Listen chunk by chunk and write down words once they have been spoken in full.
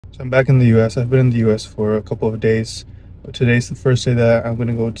So I'm back in the US. I've been in the US for a couple of days. But today's the first day that I'm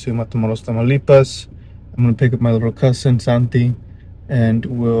gonna go to Matamoros, Tamaulipas. I'm gonna pick up my little cousin Santi, and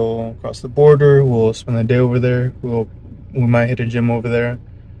we'll cross the border. We'll spend the day over there. We might hit a gym over there.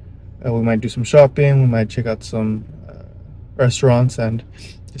 We might do some shopping. We might check out some restaurants and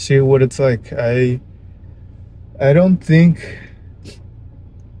see what it's like. I don't think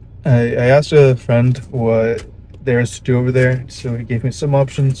I asked a friend what there is to do over there, so he gave me some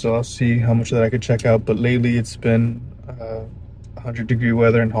options, so I'll see how much that I could check out. But lately it's been 100-degree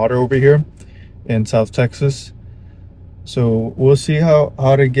weather and hotter over here in South Texas, so we'll see how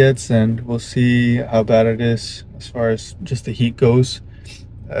hot it gets, and we'll see how bad it is as far as just the heat goes.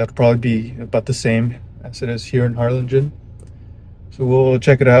 It'll probably be about the same as it is here in Harlingen, so we'll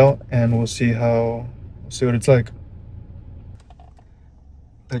check it out and we'll see what it's like.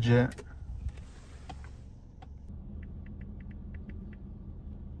 Legit.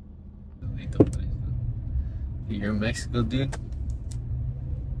 You're in Mexico, dude.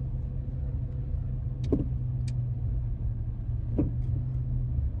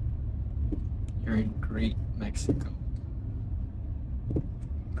 You're in great Mexico. No,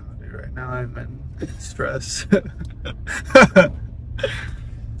 dude, right now I'm in stress. Right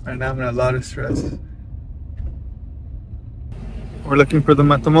now I'm in a lot of stress. We're looking for the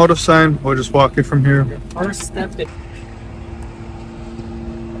Matamoros sign. We'll just walk it from here. First step in.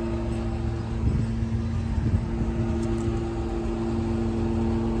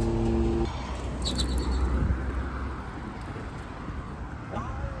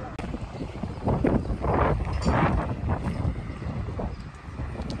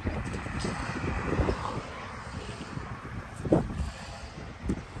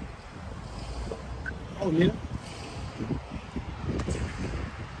 Oh, yeah.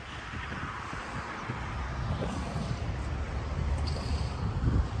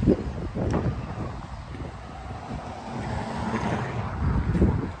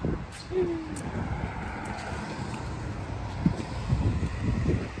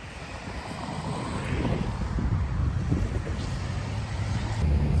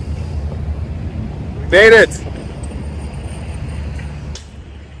 Made it!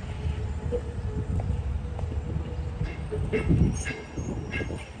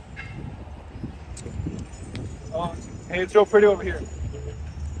 Oh, hey, it's real pretty over here.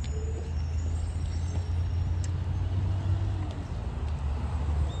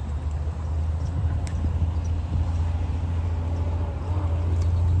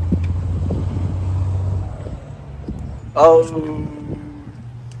 Oh.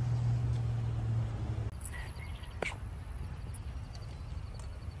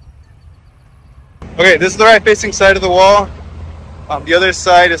 Okay, this is the right facing side of the wall. The other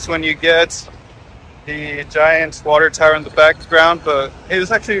side is when you get the giant water tower in the background, but hey, this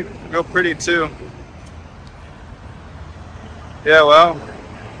is actually real pretty too. Yeah, wow.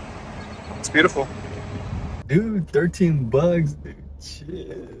 It's beautiful. Dude, 13 bucks, dude.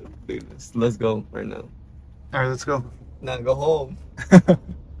 Shit. Dude, let's go right now. All right, let's go. Now go home.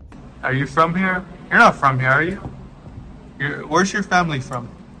 Are you from here? You're not from here, are you? Where's your family from?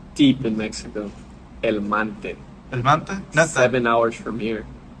 Deep in Mexico. El Mante. El Mante? Not 7 hours from here.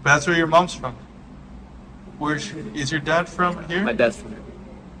 But that's where your mom's from. Is your dad from here? My dad's from here.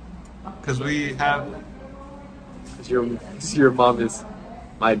 Because we have... Your mom is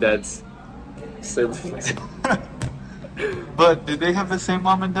my dad's siblings. But did they have the same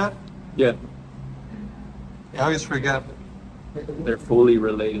mom and dad? Yeah, I always forget. they're fully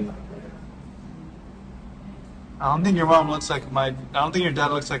related. I don't think your mom looks like I don't think your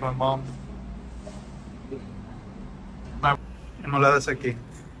dad looks like my mom. Enmoladas aquí.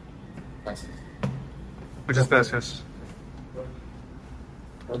 Muchas gracias.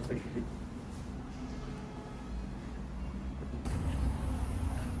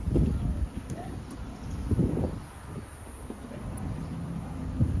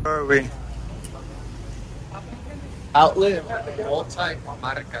 Where are we? Outlet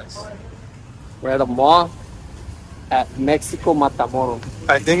multi-marcas. We're at a mall at Mexico Matamoros.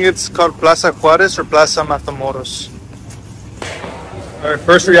 I think it's called Plaza Juarez or Plaza Matamoros. Our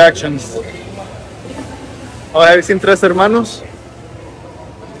first reactions. Oh, have you seen Tres Hermanos?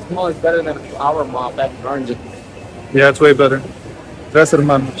 This mall is better than our mall back in Orange. Yeah, it's way better. Tres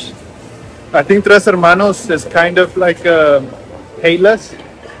Hermanos. I think Tres Hermanos is kind of like Payless,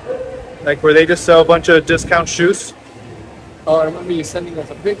 like where they just sell a bunch of discount shoes. Oh, I remember you sending us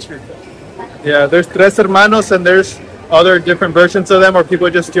a picture. Yeah, there's Tres Hermanos and there's other different versions of them where people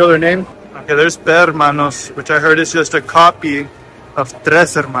just steal their name. Okay, there's Per Hermanos, which I heard is just a copy of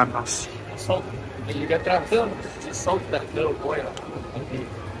Tres Hermanos. So, you get that film, just sold that little boy.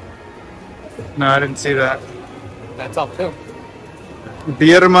 No, I didn't see that. That's up too.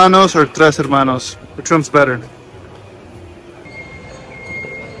 10 hermanos or 3 hermanos? Which one's better?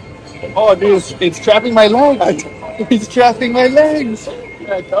 Oh, dude, it's trapping my legs. It's trapping my legs.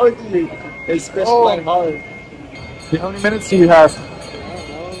 I told you. It's quite hard. How many minutes do you have?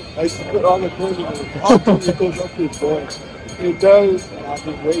 I used to put all the clothes in it. All the clothes goes up to his boy. It does. And I've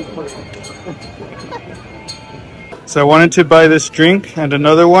been waiting for it. So I wanted to buy this drink and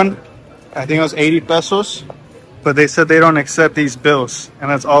another one. I think it was 80 pesos. But they said they don't accept these bills. And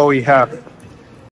that's all we have.